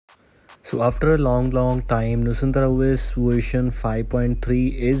So after a long time, NUSANTARA OS version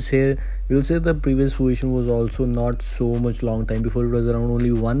 5.3 is here. You'll say the previous version was also not so much long time before. It was around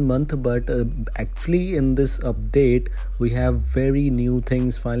only 1 month, but actually in this update we have very new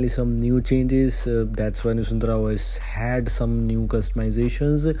things, finally some new changes. That's why NUSANTARA OS had some new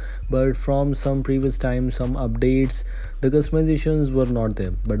customizations, but from some previous time, some updates, the customizations were not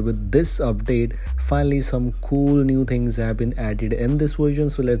there. But with this update, finally some cool new things have been added in this version.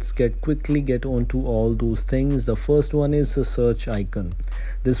 So let's quickly get on to all those things. The first one is the search icon.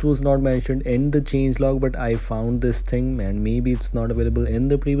 This was not mentioned in the changelog, but I found this thing, and maybe it's not available in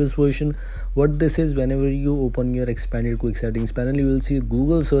the previous version. What this is, whenever you open your expanded quick settings panel, you will see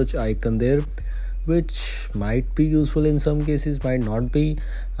Google search icon there, which might be useful in some cases, might not be.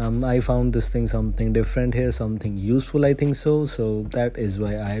 I found this thing something different here, something useful, I think so that is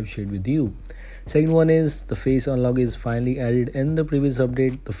why I have shared with you. Second one is the face unlock is finally added in the previous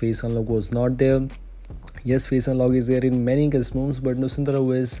update. The face unlock was not there. Yes, face unlock is there in many customers, but NUSANTARA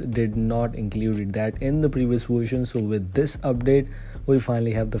OS did not include that in the previous version. So with this update, we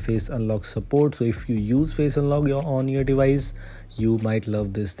finally have the face unlock support. So if you use face unlock on your device, you might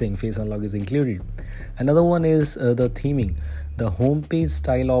love this thing. Face unlock is included. Another one is the theming. The homepage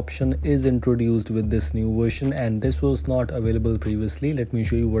style option is introduced with this new version, and this was not available previously. Let me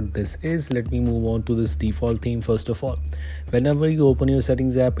show you what this is. Let me move on to this default theme first of all. Whenever you open your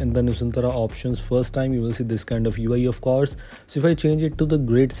settings app in the NUSANTARA options first time, you will see this kind of UI, of course. So if I change it to the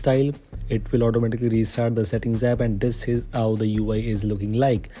grid style, it will automatically restart the settings app, and this is how the UI is looking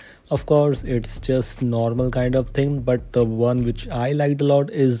like. Of course, it's just normal kind of thing, but the one which I liked a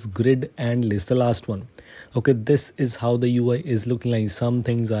lot is grid and list, the last one. Okay, this is how the UI is looking like. Some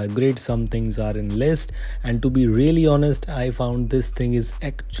things are grid, some things are in list, and to be really honest, I found this thing is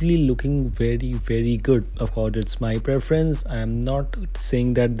actually looking very good. Of course, it's my preference. I am not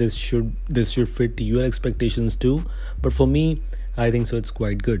saying that this should fit your expectations too, but for me, I think so it's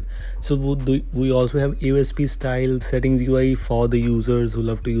quite good. So we also have AOSP style settings UI for the users who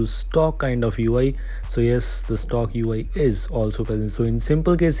love to use stock kind of UI. So yes, the stock UI is also present. So in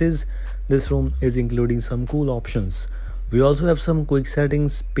simple cases, this ROM is including some cool options. We also have some quick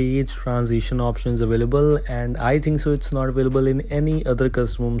settings page transition options available, and I think so it's not available in any other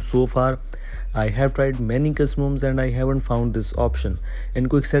custom ROM so far. I have tried many custom ROMs and I haven't found this option. In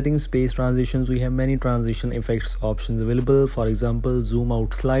quick settings page transitions, we have many transition effects options available. For example, zoom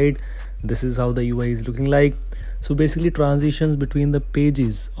out slide. This is how the UI is looking like. So basically transitions between the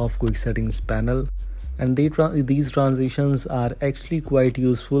pages of quick settings panel, and these transitions are actually quite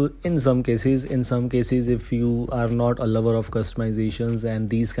useful in some cases. In some cases, if you are not a lover of customizations and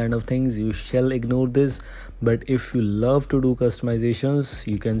these kind of things, you shall ignore this. But if you love to do customizations,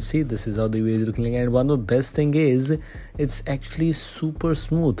 you can see this is how the UI is looking like. And one of the best thing is it's actually super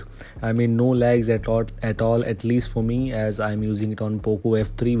smooth. I mean, no lags at all, at least for me, as I'm using it on Poco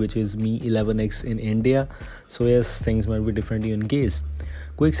F3, which is Mi 11X in India. So yes, things might be different in case.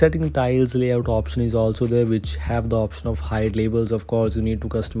 Quick setting tiles layout option is also there, which have the option of hide labels. Of course, you need to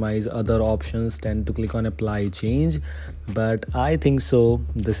customize other options, tend to click on apply change, but I think so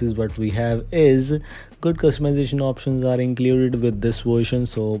this is what we have is good. Customization options are included with this version,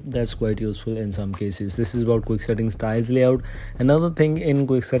 so that's quite useful in some cases. This is about quick settings tiles layout. Another thing in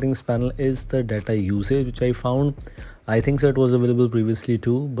quick settings panel is the data usage, which I found. I think so it was available previously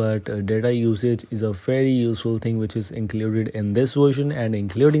too, but data usage is a very useful thing which is included in this version, and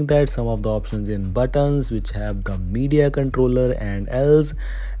including that some of the options in buttons which have the media controller and else,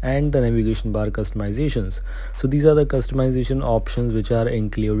 and the navigation bar customizations. So these are the customization options which are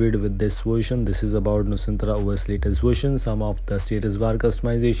included with this version. This is about NUSANTARA OS latest version. Some of the status bar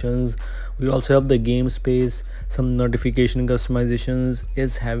customizations. We also have the game space, some notification customizations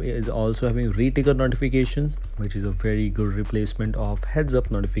is also having reticker notifications, which is a very good replacement of heads up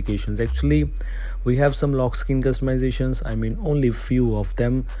notifications. Actually, we have some lock screen customizations, I mean only few of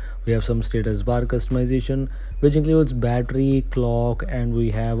them. We have some status bar customization, which includes battery, clock, and we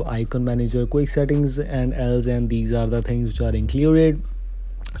have icon manager, quick settings and else, and these are the things which are included.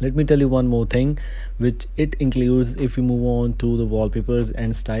 Let me tell you one more thing which it includes. If you move on to the wallpapers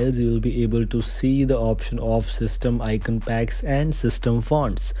and styles, you will be able to see the option of system icon packs and system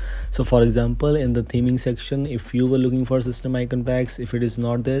fonts. So for example, in the theming section, if you were looking for system icon packs, if it is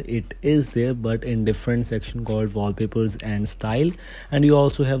not there, it is there, but in different section called wallpapers and style. And you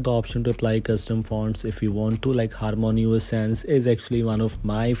also have the option to apply custom fonts if you want to, like Harmonious Sans is actually one of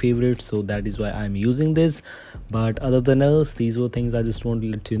my favorites, so that is why I'm using this. But other than else, these were things I just want to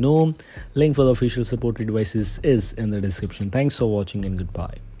let you know. Link for the official supported devices is in the description. Thanks for watching and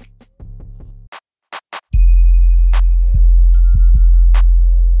goodbye.